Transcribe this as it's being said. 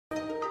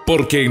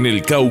porque en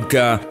el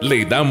Cauca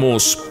le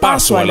damos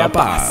paso a la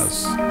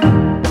paz.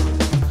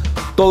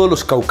 Todos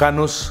los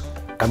caucanos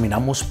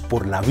caminamos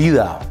por la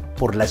vida,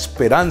 por la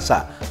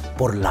esperanza,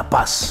 por la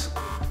paz.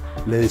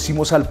 Le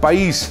decimos al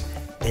país,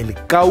 el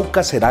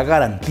Cauca será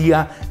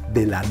garantía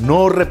de la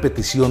no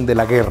repetición de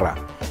la guerra.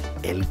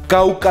 El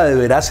Cauca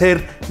deberá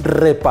ser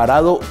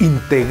reparado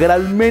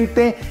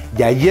integralmente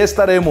y allí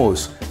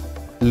estaremos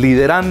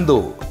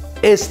liderando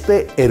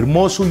este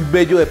hermoso y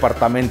bello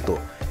departamento.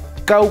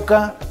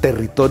 Cauca,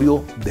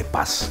 Territorio de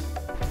Paz.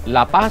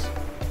 La paz,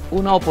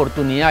 una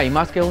oportunidad, y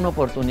más que una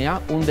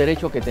oportunidad, un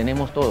derecho que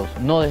tenemos todos.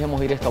 No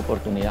dejemos ir esta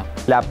oportunidad.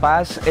 La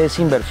paz es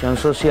inversión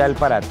social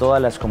para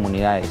todas las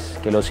comunidades,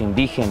 que los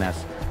indígenas,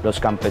 los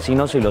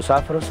campesinos y los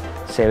afros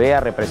se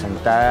vea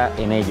representada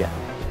en ella.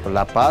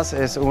 La paz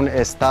es un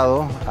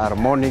estado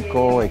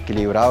armónico,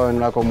 equilibrado en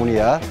una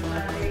comunidad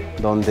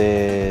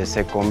donde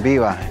se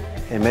conviva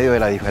en medio de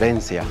la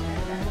diferencia,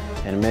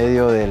 en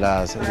medio de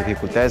las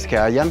dificultades que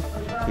hayan,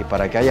 y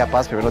para que haya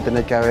paz primero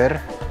tiene que haber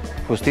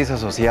justicia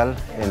social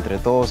entre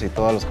todos y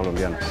todas los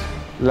colombianos.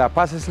 La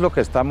paz es lo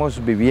que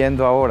estamos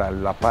viviendo ahora.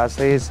 La paz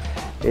es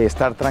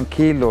estar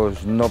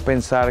tranquilos, no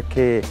pensar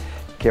que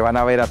van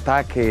a haber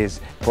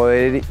ataques,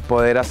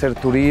 poder hacer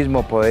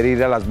turismo, poder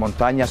ir a las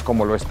montañas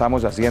como lo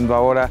estamos haciendo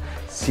ahora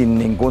sin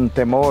ningún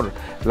temor.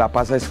 La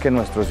paz es que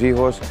nuestros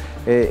hijos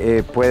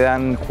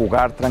puedan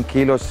jugar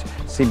tranquilos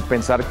sin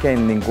pensar que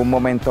en ningún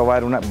momento va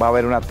a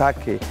haber un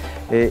ataque.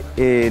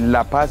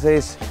 La paz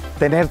es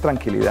tener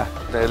tranquilidad.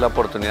 Es la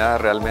oportunidad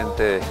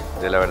realmente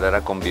de la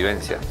verdadera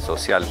convivencia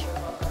social.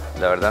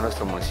 La verdad,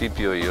 nuestro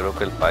municipio y yo creo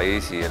que el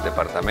país y el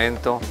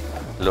departamento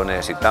lo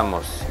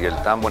necesitamos, y el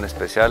Tambo en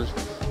especial,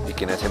 y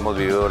quienes hemos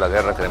vivido la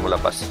guerra queremos la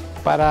paz.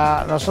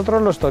 Para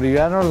nosotros los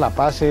torianos la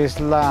paz es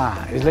la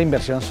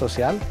inversión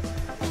social,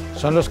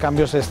 son los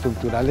cambios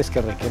estructurales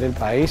que requiere el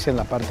país en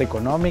la parte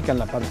económica, en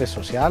la parte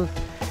social,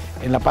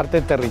 en la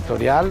parte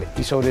territorial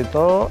y sobre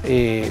todo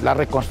la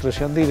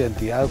reconstrucción de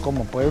identidad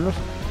como pueblos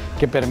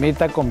que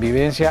permita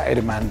convivencia,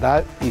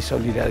 hermandad y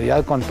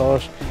solidaridad con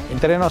todos,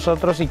 entre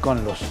nosotros y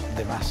con los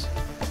demás.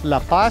 La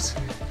paz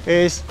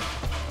es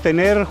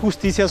tener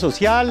justicia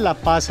social, la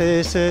paz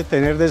es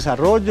tener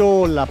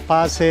desarrollo, la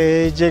paz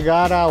es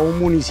llegar a un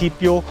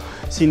municipio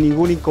sin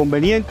ningún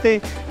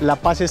inconveniente, la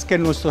paz es que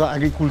nuestros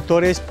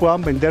agricultores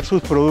puedan vender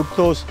sus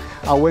productos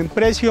a buen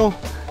precio,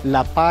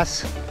 la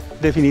paz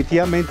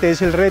definitivamente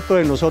es el reto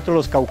de nosotros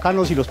los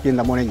caucanos y los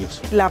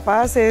piendamoreños. La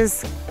paz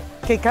es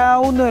que cada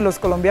uno de los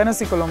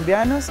colombianos y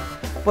colombianas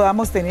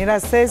podamos tener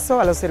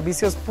acceso a los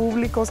servicios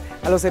públicos,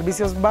 a los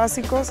servicios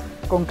básicos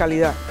con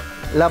calidad.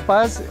 La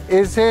paz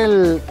es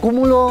el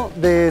cúmulo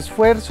de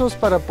esfuerzos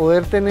para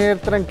poder tener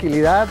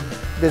tranquilidad,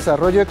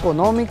 desarrollo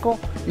económico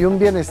y un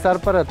bienestar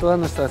para todas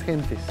nuestras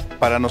gentes.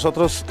 Para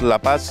nosotros la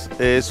paz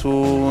es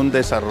un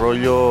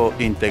desarrollo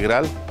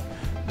integral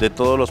de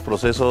todos los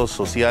procesos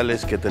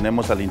sociales que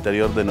tenemos al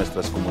interior de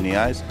nuestras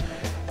comunidades.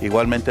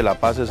 Igualmente la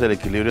paz es el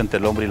equilibrio entre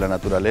el hombre y la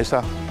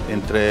naturaleza,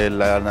 entre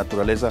la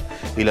naturaleza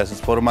y las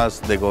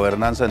formas de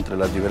gobernanza entre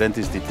las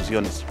diferentes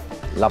instituciones.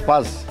 La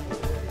paz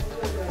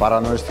para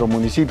nuestro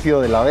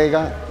municipio de La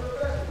Vega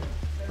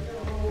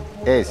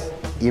es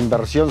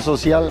inversión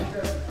social,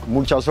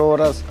 muchas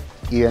obras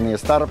y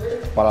bienestar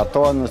para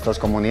todas nuestras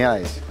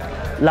comunidades.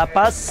 La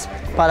paz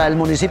para el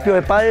municipio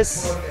de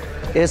Paz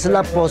es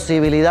la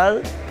posibilidad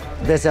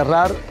de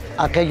cerrar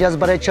aquellas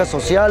brechas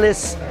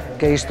sociales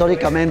que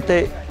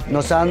históricamente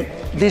nos han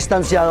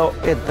distanciado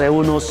entre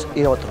unos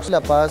y otros.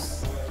 La paz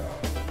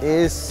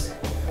es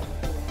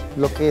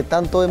lo que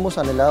tanto hemos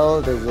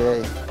anhelado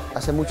desde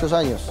hace muchos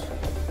años.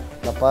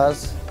 La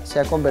paz se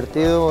ha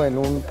convertido en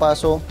un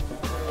paso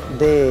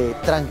de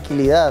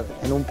tranquilidad,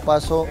 en un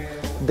paso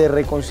de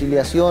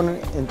reconciliación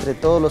entre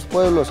todos los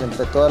pueblos,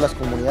 entre todas las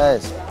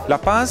comunidades. La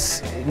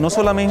paz no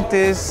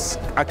solamente es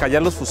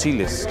acallar los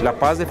fusiles, la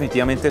paz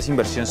definitivamente es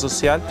inversión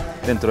social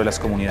dentro de las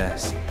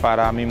comunidades.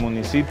 Para mi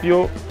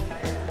municipio,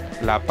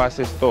 la paz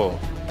es todo,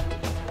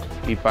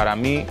 y para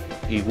mí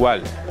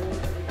igual,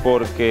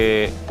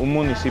 porque un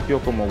municipio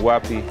como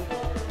Guapi,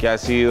 que ha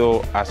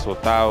sido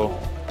azotado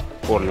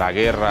por la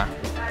guerra,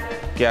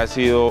 que ha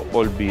sido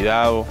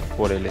olvidado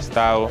por el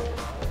Estado,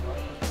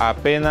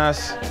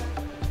 apenas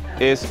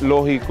es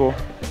lógico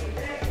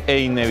e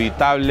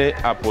inevitable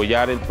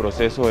apoyar el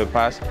proceso de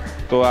paz,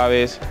 toda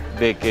vez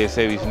de que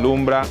se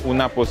vislumbra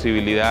una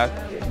posibilidad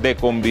de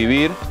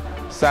convivir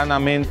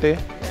sanamente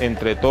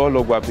entre todos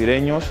los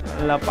guapireños.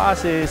 La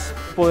paz es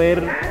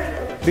poder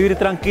vivir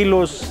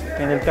tranquilos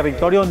en el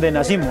territorio donde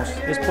nacimos,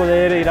 es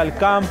poder ir al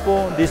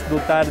campo,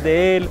 disfrutar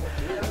de él,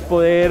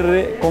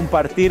 poder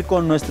compartir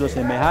con nuestros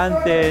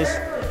semejantes,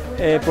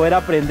 poder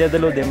aprender de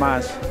los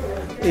demás,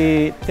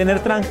 tener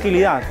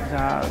tranquilidad, o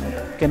sea,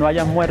 que no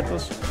hayan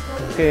muertos,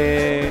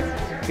 que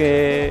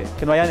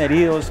no hayan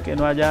heridos, que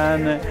no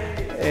hayan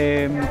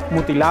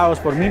mutilados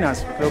por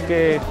minas. Creo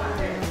que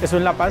eso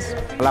es la paz.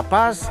 La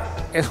paz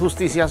es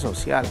justicia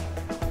social.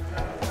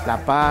 La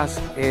paz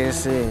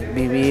es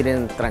vivir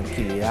en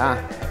tranquilidad.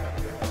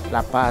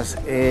 La paz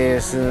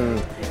es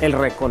el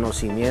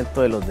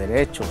reconocimiento de los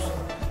derechos.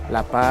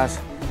 La paz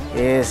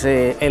es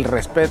el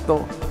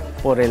respeto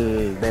por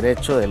el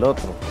derecho del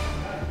otro.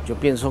 Yo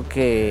pienso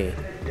que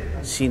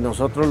si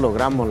nosotros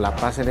logramos la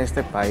paz en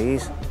este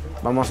país,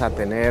 vamos a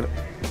tener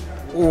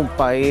un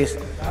país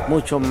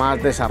mucho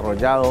más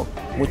desarrollado,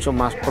 mucho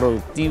más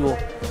productivo.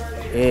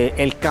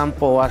 El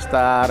campo va a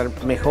estar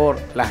mejor,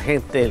 la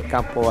gente del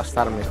campo va a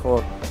estar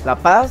mejor. La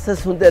paz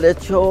es un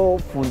derecho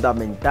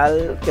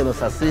fundamental que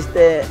nos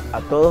asiste a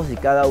todos y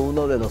cada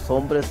uno de los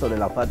hombres sobre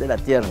la faz de la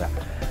tierra.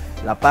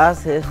 La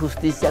paz es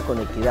justicia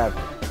con equidad.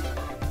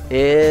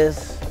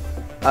 Es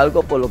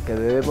algo por lo que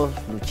debemos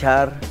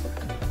luchar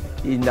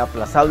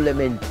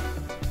inaplazablemente.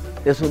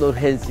 Es una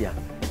urgencia,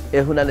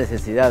 es una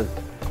necesidad.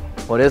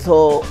 Por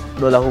eso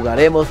nos la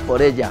jugaremos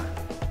por ella,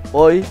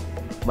 hoy,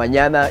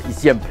 mañana y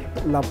siempre.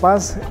 La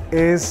paz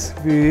es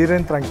vivir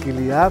en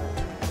tranquilidad,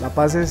 la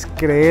paz es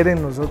creer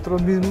en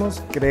nosotros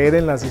mismos, creer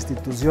en las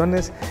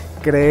instituciones,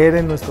 creer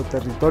en nuestro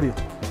territorio.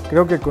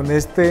 Creo que con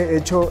este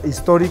hecho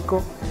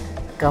histórico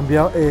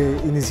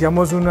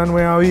iniciamos una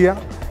nueva vía,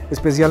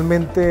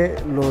 especialmente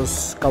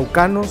los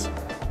caucanos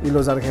y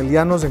los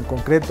argelianos en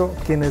concreto,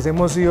 quienes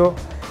hemos sido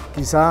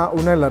quizá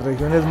una de las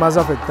regiones más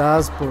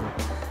afectadas por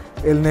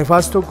el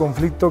nefasto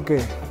conflicto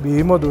que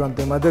vivimos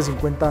durante más de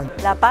 50 años.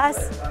 La paz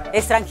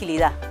es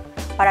tranquilidad.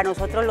 Para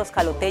nosotros los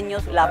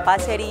caloteños, la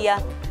paz sería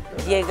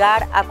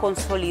llegar a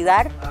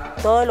consolidar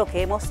todo lo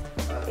que hemos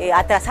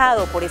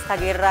atrasado por esta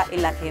guerra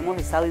en la que hemos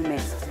estado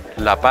inmersos.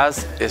 La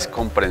paz es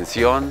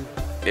comprensión,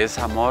 es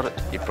amor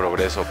y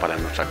progreso para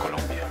nuestra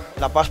Colombia.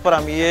 La paz para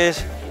mí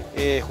es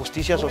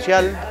justicia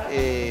social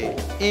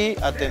y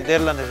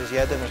atender las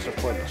necesidades de nuestros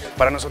pueblos.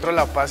 Para nosotros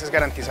la paz es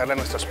garantizarle a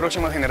nuestras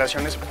próximas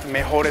generaciones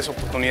mejores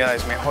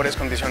oportunidades, mejores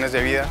condiciones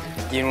de vida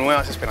y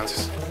nuevas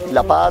esperanzas.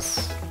 La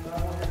paz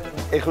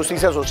es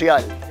justicia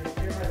social,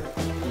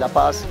 la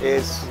paz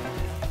es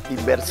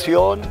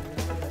inversión,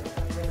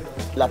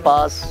 la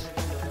paz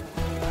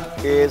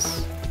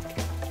es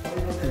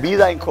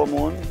vida en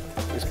común,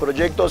 es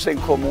proyectos en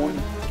común,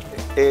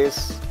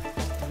 es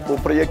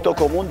un proyecto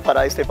común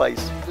para este país.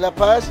 La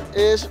paz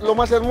es lo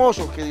más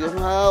hermoso que Dios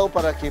nos ha dado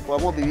para que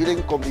podamos vivir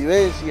en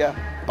convivencia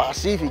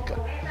pacífica.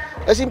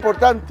 Es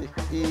importante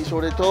y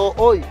sobre todo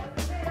hoy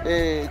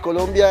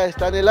Colombia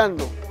está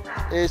anhelando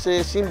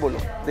ese símbolo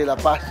de la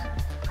paz.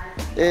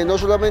 No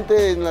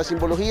solamente en la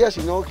simbología,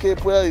 sino que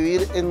pueda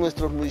vivir en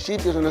nuestros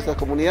municipios, en nuestras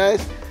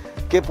comunidades,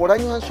 que por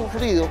años han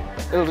sufrido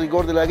el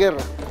rigor de la guerra.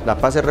 La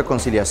paz es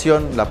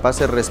reconciliación, la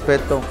paz es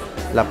respeto,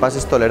 la paz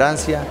es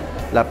tolerancia,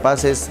 la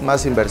paz es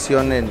más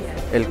inversión en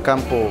el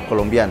campo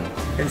colombiano.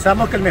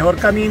 Pensamos que el mejor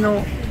camino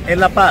es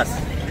la paz.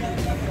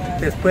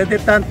 Después de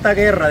tanta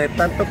guerra, de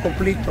tanto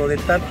conflicto, de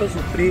tanto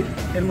sufrir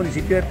el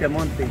municipio de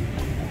Piamonte,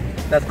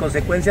 las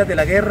consecuencias de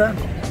la guerra,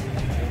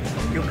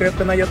 yo creo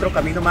que no hay otro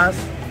camino más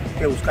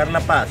que buscar la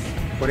paz.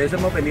 Por eso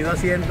hemos venido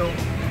haciendo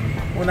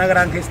una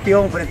gran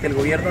gestión frente al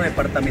gobierno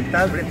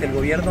departamental, frente al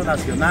gobierno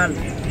nacional,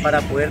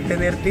 para poder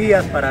tener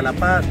días para la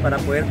paz, para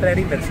poder traer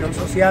inversión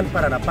social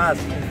para la paz,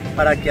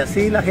 para que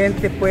así la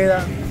gente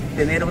pueda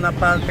tener una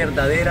paz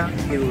verdadera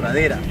y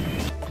duradera.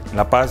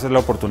 La paz es la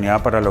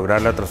oportunidad para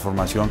lograr la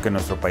transformación que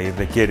nuestro país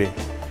requiere.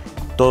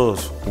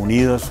 Todos,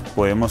 unidos,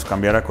 podemos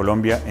cambiar a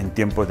Colombia en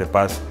tiempos de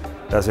paz.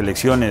 Las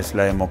elecciones,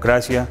 la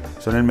democracia,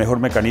 son el mejor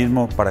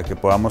mecanismo para que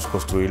podamos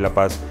construir la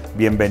paz.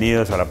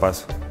 Bienvenidos a la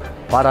paz.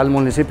 Para el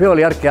municipio de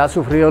Bolívar, que ha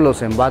sufrido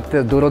los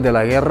embates duros de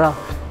la guerra,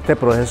 este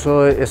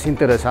proceso es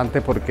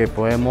interesante porque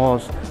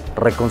podemos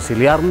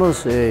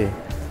reconciliarnos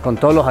con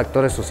todos los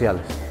actores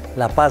sociales.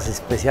 La paz,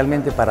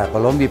 especialmente para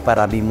Colombia y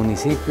para mi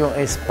municipio,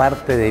 es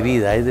parte de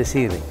vida, es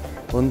decir,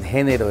 un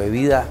género de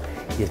vida,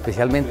 y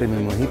especialmente en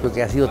mi municipio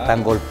que ha sido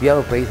tan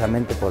golpeado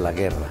precisamente por la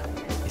guerra.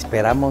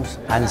 Esperamos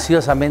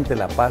ansiosamente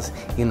la paz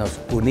y nos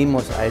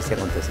unimos a ese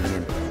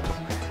acontecimiento.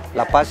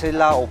 La paz es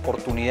la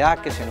oportunidad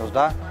que se nos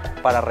da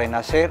para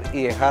renacer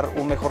y dejar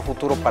un mejor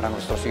futuro para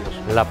nuestros hijos.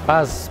 La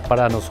paz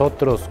para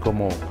nosotros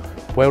como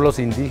pueblos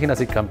indígenas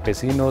y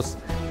campesinos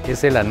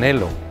es el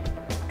anhelo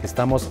que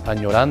estamos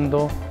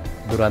añorando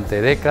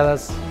durante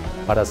décadas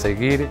para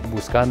seguir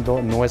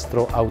buscando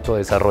nuestro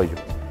autodesarrollo.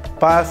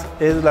 Paz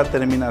es la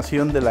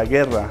terminación de la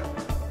guerra,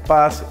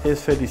 paz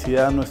es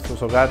felicidad en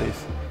nuestros hogares,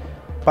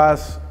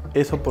 paz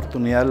es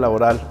oportunidad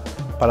laboral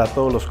para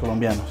todos los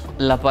colombianos.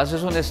 La paz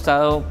es un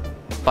estado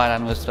para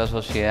nuestra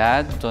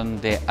sociedad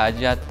donde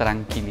haya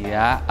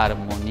tranquilidad,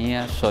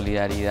 armonía,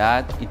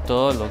 solidaridad y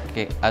todo lo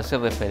que hace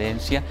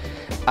referencia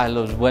a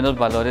los buenos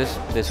valores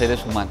de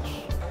seres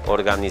humanos.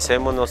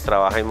 Organicémonos,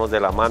 trabajemos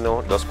de la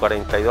mano, los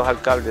 42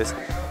 alcaldes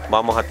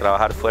vamos a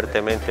trabajar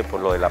fuertemente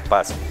por lo de la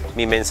paz.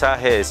 Mi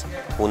mensaje es,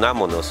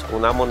 unámonos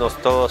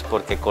todos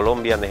porque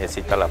Colombia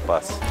necesita la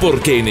paz.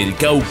 Porque en el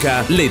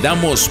Cauca le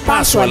damos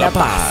paso a la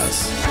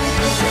paz.